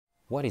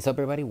What is up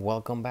everybody,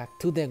 welcome back.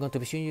 Today I'm going to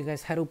be showing you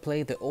guys how to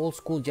play the old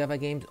school Java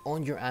games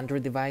on your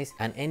Android device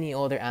and any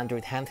other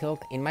Android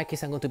handheld. In my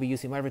case I'm going to be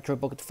using my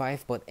Retroid Pocket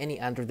 5, but any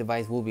Android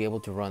device will be able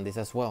to run this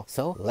as well.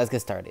 So let's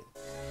get started.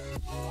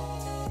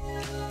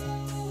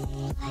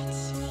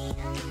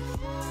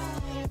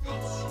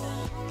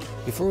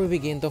 Before we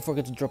begin, don't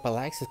forget to drop a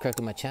like, subscribe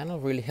to my channel,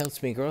 really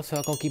helps me grow so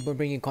I can keep on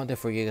bringing content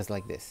for you guys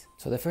like this.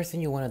 So the first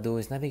thing you want to do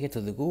is navigate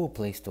to the Google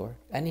Play Store,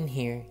 and in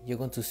here you're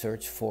going to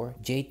search for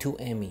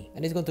J2ME,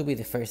 and it's going to be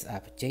the first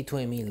app,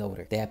 J2ME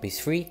Loader. The app is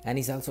free and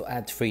it's also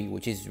ad free,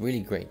 which is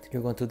really great.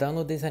 You're going to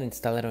download this and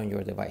install it on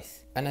your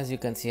device. And as you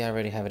can see, I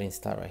already have it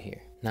installed right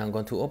here. Now I'm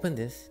going to open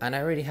this and I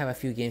already have a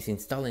few games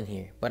installed in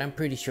here, but I'm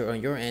pretty sure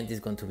on your end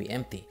it's going to be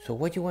empty. So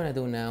what you want to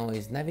do now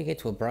is navigate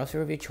to a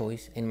browser of your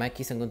choice. In my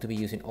case I'm going to be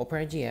using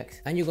Opera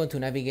GX, and you're going to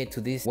navigate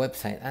to this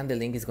website and the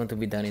link is going to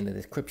be down in the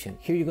description.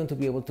 Here you're going to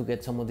be able to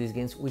get some of these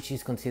games which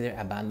is considered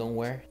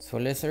abandonware. So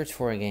let's search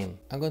for a game.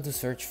 I'm going to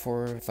search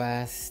for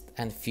Fast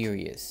and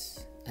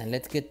Furious. And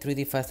let's get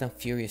 3D Fast and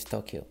Furious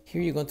Tokyo.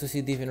 Here you're going to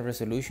see different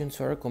resolutions,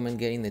 so I recommend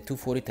getting the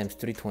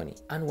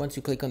 240x320. And once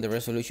you click on the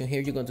resolution,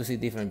 here you're going to see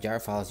different jar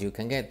files you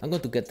can get. I'm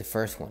going to get the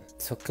first one.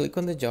 So click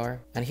on the jar,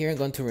 and here I'm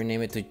going to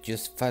rename it to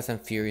just Fast and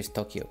Furious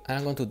Tokyo. And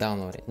I'm going to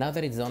download it. Now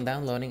that it's done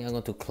downloading, I'm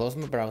going to close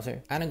my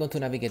browser and I'm going to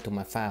navigate to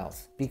my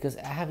files. Because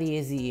I have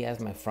ESDE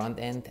as my front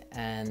end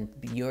and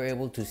you're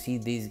able to see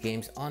these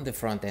games on the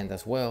front end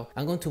as well.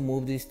 I'm going to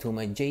move this to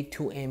my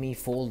J2ME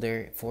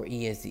folder for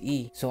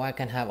ESDE so I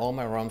can have all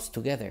my ROMs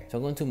together. So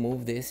I'm going to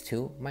move this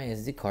to my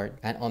SD card,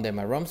 and under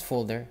my ROMs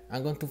folder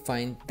I'm going to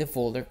find the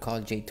folder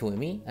called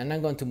J2ME and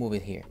I'm going to move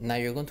it here. Now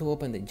you're going to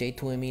open the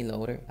J2ME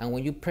Loader, and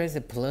when you press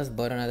the plus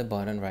button at the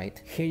bottom right,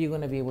 here you're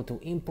going to be able to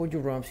import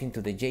your ROMs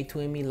into the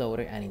J2ME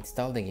Loader and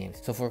install the games.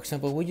 So for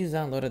example, we just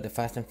downloaded the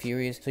Fast and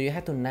Furious, so you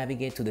have to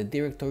navigate to the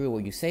directory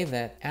where you save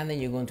that, and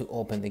then you're going to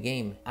open the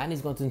game and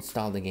it's going to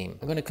install the game.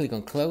 I'm going to click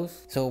on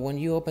close. So when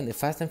you open the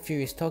Fast and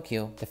Furious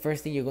Tokyo, the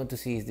first thing you're going to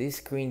see is this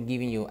screen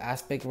giving you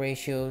aspect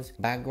ratios,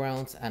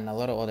 backgrounds, and a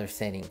lot of other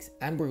settings,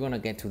 and we're gonna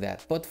get to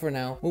that. But for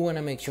now, we want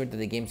to make sure that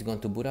the game is going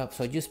to boot up,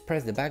 so just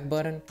press the back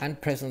button and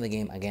press on the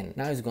game again.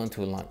 Now it's going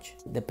to launch.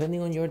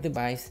 Depending on your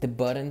device, the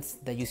buttons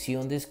that you see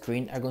on the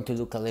screen are going to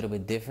look a little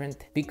bit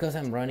different. Because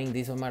I'm running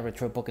this on my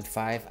Retroid Pocket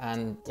 5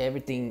 and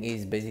everything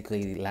is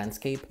basically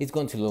landscape, it's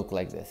going to look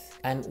like this.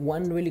 And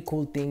one really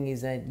cool thing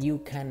is that you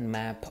can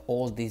map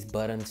all these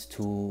buttons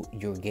to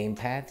your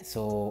gamepad.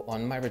 So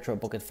on my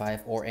Retroid Pocket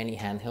 5 or any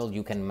handheld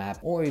you can map,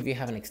 or if you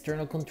have an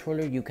external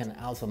controller you can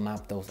also map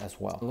those as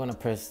well. I'm gonna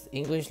press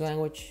English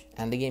language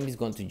and the game is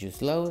going to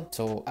just load.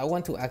 So I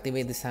want to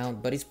activate the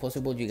sound, but it's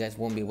possible you guys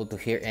won't be able to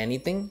hear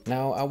anything.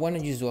 Now I want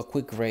to just do a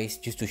quick race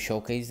just to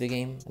showcase the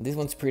game. This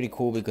one's pretty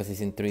cool because it's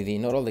in 3D.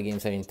 Not all the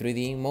games are in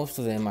 3D, most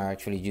of them are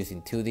actually just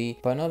in 2D.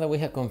 But now that we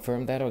have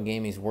confirmed that our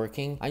game is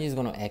working, I'm just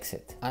gonna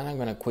exit and I'm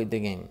gonna quit the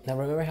game. Now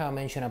remember how I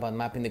mentioned about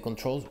mapping the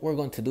controls? We're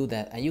going to do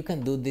that, and you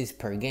can do this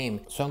per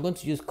game. So I'm going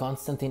to use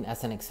Constantine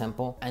as an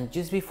example, and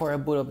just before I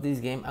boot up this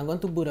game I'm going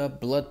to boot up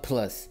Blood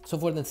Plus. So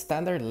for the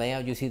standard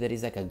layout you see that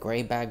it's like a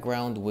gray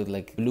background with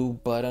like blue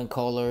button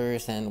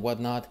colors and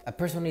whatnot. I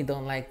personally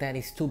don't like that,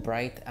 it's too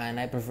bright, and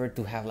I prefer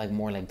to have like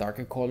more like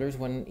darker colors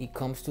when it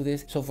comes to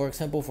this. So for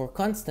example, for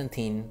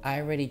Constantine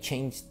I already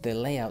changed the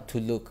layout to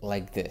look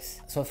like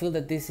this. So I feel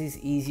that this is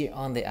easier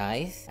on the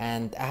eyes,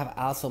 and I have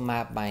also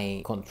mapped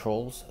my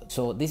controls.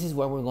 So this is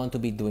what we're going to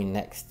be doing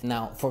next.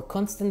 Now for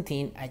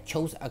Constantine I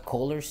chose a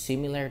color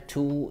similar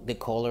to the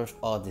colors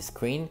of the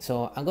screen.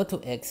 So I'm going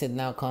to exit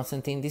now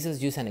Constantine. This is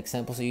just an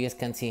example so you guys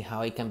can see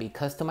how it can be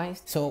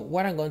customized. So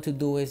what I'm going to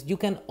do is you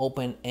can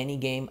open any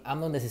game. I'm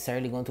not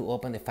necessarily going to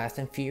open the Fast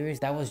and Furious.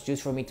 That was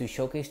just for me to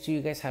showcase to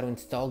you guys how to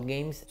install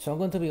games. So I'm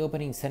going to be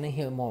opening Silent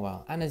Hill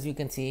Mobile, and as you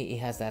can see it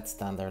has that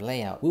standard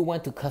layout. We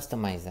want to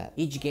customize that.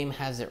 Each game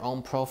has their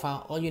own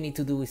profile. All you need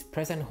to do is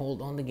press and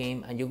hold on the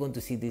game and you're going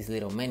to see this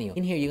little menu.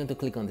 In here you're going to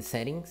click on the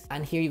settings,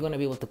 and here you're going to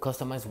be able to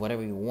customize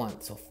whatever you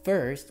want. So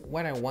first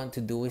what I want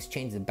to do is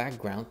change the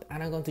background,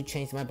 and I'm going to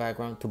change my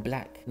background to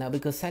black. Now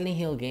because Silent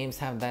Hill games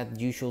have that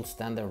usual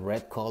standard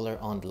red color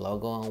on the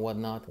logo and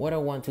whatnot, what I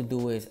want to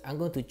do is I'm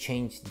going to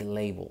change the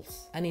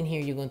labels, and in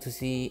here you're going to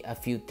see a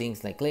few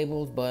things like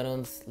labels,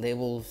 buttons,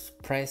 labels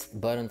pressed,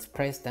 buttons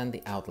pressed, and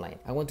the outline.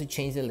 I want to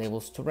change the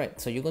labels to red.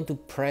 So you're going to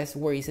press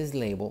where it says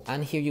label,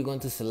 and here you're going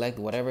to select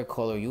whatever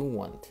color you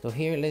want. So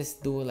here let's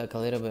do like a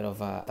little bit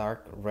of a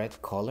dark red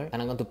color,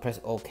 and I'm going to press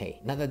OK.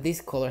 Now that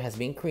this color has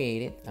been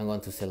created, I'm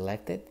going to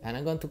select it and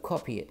I'm going to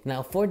copy it.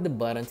 Now for the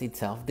buttons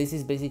itself, this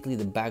is basically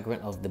the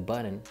background of the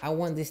button. I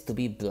want this to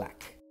be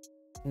black.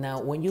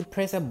 Now when you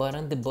press a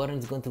button, the button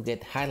is going to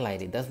get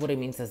highlighted. That's what it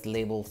means as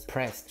labels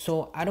pressed.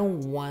 So I don't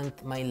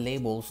want my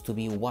labels to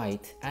be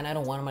white, and I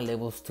don't want my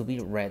labels to be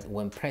red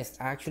when pressed.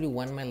 I actually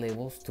want my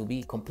labels to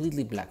be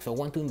completely black. So I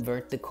want to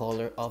invert the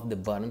color of the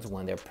buttons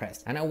when they're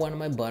pressed, and I want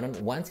my button,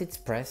 once it's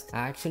pressed, I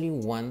actually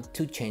want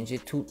to change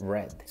it to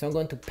red. So I'm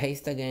going to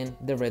paste again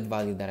the red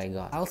value that I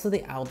got. Also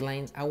the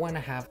outline, I want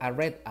to have a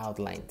red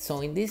outline.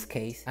 So in this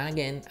case,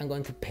 again, I'm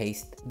going to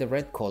paste the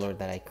red color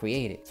that I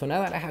created. So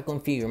now that I have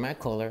configured my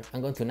color,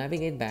 I'm going going to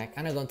navigate back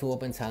and I'm going to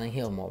open Silent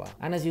Hill Mobile.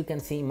 And as you can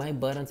see, my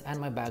buttons and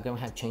my background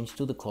have changed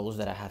to the colors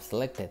that I have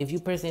selected. If you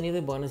press any of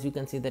the buttons, you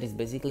can see that it's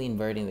basically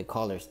inverting the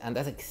colors, and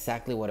that's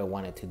exactly what I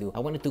wanted to do. I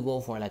wanted to go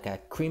for like a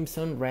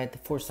crimson red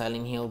for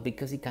Silent Hill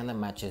because it kind of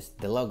matches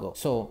the logo.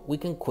 So we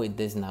can quit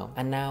this now,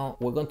 and now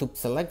we're going to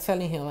select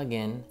Silent Hill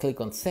again, click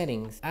on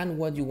settings, and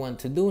what you want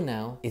to do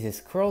now is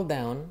scroll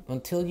down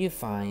until you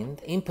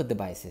find input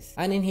devices,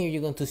 and in here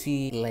you're going to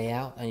see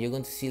layout and you're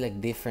going to see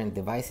like different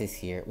devices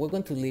here. We're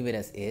going to leave it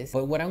as is,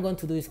 but what I'm going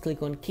to do is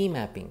click on key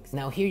mappings.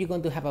 Now here you're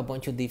going to have a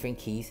bunch of different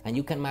keys and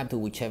you can map to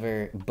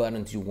whichever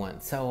buttons you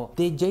want. So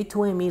the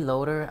J2ME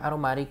Loader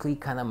automatically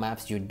kind of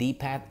maps your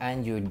D-pad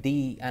and your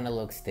D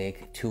analog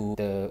stick to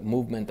the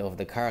movement of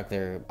the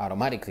character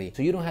automatically,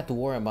 so you don't have to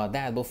worry about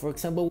that. But for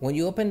example, when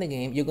you open the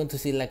game, you're going to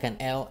see like an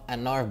L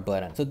and R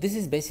button. So this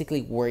is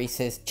basically where it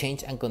says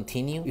change and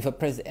continue. If I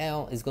press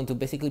L, it's going to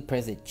basically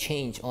press the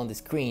change on the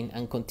screen,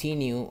 and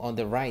continue on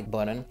the right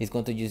button is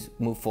going to just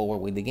move forward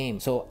with the game.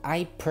 So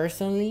I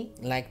personally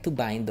like to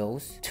bind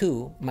those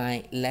to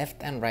my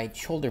left and right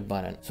shoulder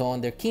button. So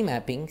under key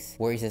mappings,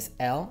 where it says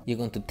L, you're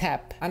going to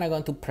tap, and I'm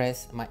going to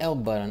press my L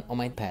button on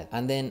my pad,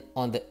 and then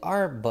on the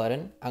R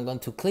button, I'm going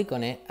to click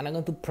on it and I'm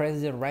going to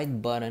press the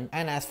right button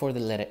and ask for the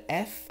letter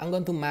F. I'm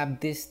going to map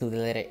this to the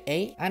letter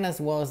A, and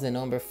as well as the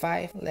number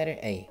 5, letter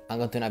A. I'm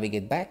going to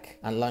navigate back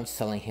and launch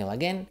Silent Hill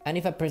again, and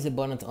if I press the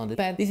buttons on the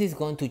pad, this is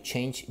going to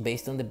change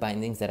based on the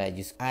bindings that I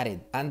just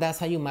added, and that's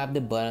how you map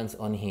the buttons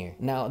on here.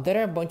 Now there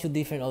are a bunch of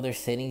different other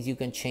settings you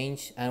can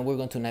change, and we're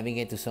going to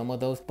navigate to some of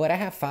those, but I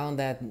have found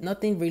that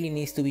nothing really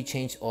needs to be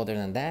changed other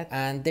than that.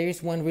 And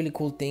there's one really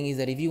cool thing is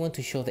that if you want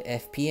to show the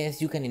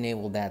FPS, you can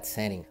enable that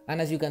setting,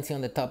 and as you can see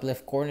on the top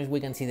left corners, we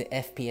can see the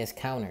FPS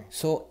counter.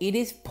 So it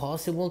is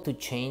possible to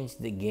change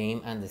the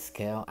game and the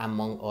scale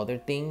among other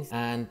things,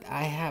 and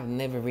I have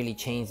never really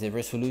changed the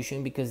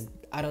resolution because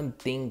I don't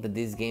think that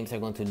these games are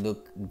going to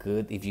look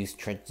good if you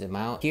stretch them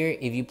out. Here,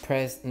 if you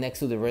press next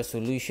to the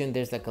resolution,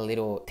 there's like a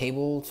little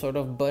table sort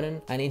of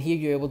button, and in here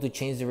you're able to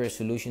change the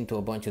resolution to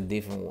a bunch of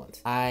different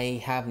ones.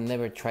 I have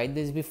never tried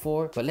this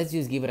before, but let's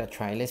just give it a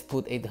try. Let's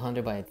put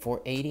 800 by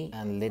 480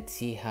 and let's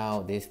see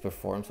how this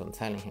performs on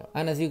Silent Hill.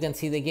 And as you can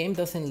see, the game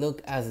doesn't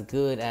look as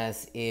good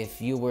as if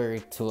you were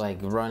to like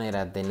run it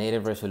at the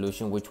native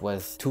resolution, which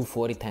was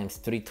 240 x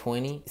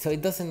 320. So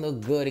it doesn't look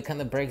good. It kind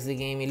of breaks the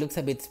game. It looks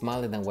a bit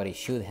smaller than what it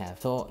should have.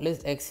 So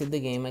let's exit the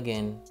game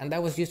again, and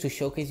that was just to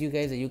showcase you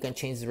guys that you can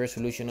change the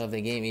resolution of the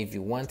game if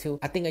you want to.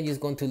 I think I'm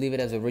just going to leave it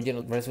as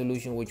original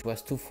resolution, which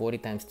was 240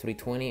 x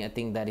 320. I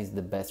think that is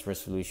the best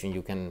resolution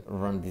you can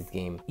run this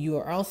game. You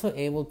are also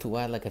able to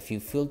add like a few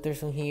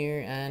filters on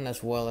here, and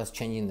as well as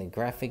changing the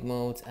graphic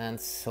modes and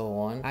so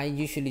on. I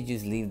usually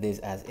just leave this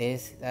as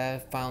is.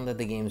 I found that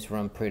the games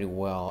run pretty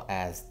well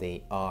as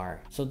they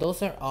are. So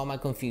those are all my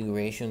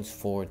configurations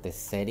for the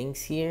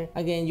settings here.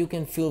 Again, you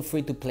can feel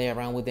free to play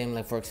around with them.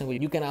 Like for example,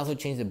 you can also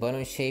change the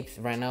button shapes.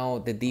 Right now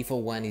the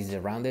default one is a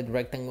rounded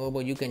rectangle,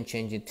 but you can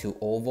change it to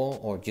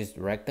oval or just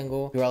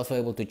rectangle. You're also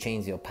able to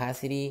change the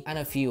opacity and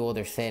a few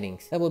other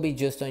settings. That will be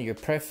just on your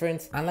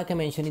preference. And like I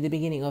mentioned in the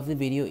beginning of the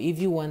video, if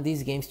you want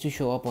these games to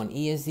show up on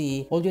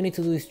ESDE, all you need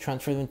to do is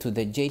transfer them to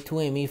the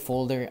J2ME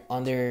folder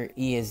under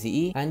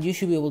ESDE, and you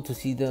should be able to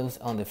see those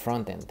on the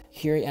front end.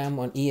 Here I am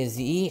on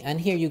ESDE, and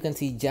here you can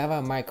see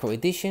Java Micro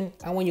Edition,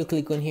 and when you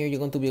click on here, you're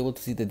going to be able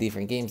to see the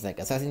different games like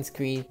Assassin's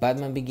Creed,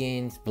 Batman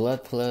Begins,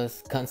 Blood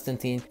Plus,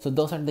 Constantine. So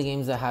those are the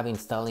games I have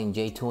installed in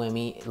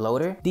J2ME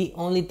Loader. The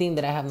only thing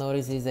that I have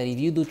noticed is that if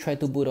you do try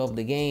to boot up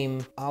the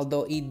game,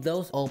 although it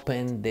does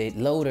open the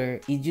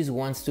loader, it just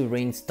wants to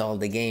reinstall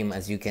the game,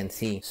 as you can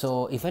see.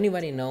 So if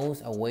anybody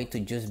knows a way to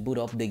just boot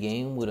up the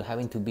game without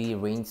having to be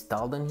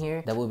reinstalled on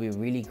here, that would be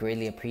really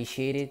greatly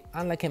appreciated.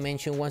 And like I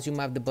mentioned, once you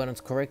map the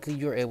buttons correctly,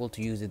 you're able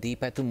to use the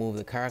D-pad to move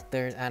the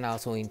characters and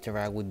also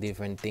interact with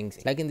different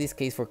things. Like in this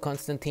case for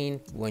Constantine,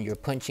 when you're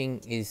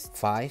punching is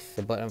 5,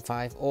 the button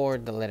 5, or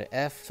the letter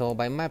F. So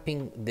by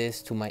mapping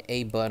this to my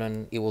A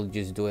button, it will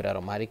just do it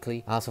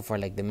automatically. Also for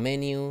like the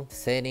menu,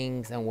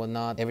 settings and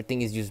whatnot,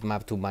 everything is just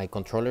mapped to my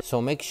controller.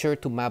 So make sure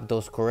to map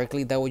those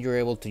correctly. That way you're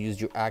able to use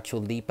your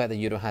actual D-pad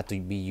and you don't have to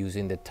be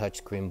using the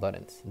touchscreen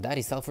buttons. That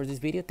is all for this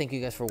video. Thank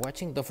you guys for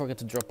watching. Don't forget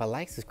to drop a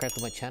like, subscribe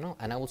to my channel,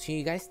 and I will see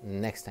you guys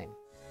next time.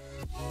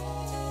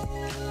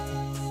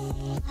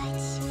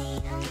 Lights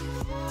me on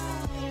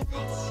fire,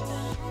 lights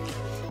me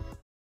on fire.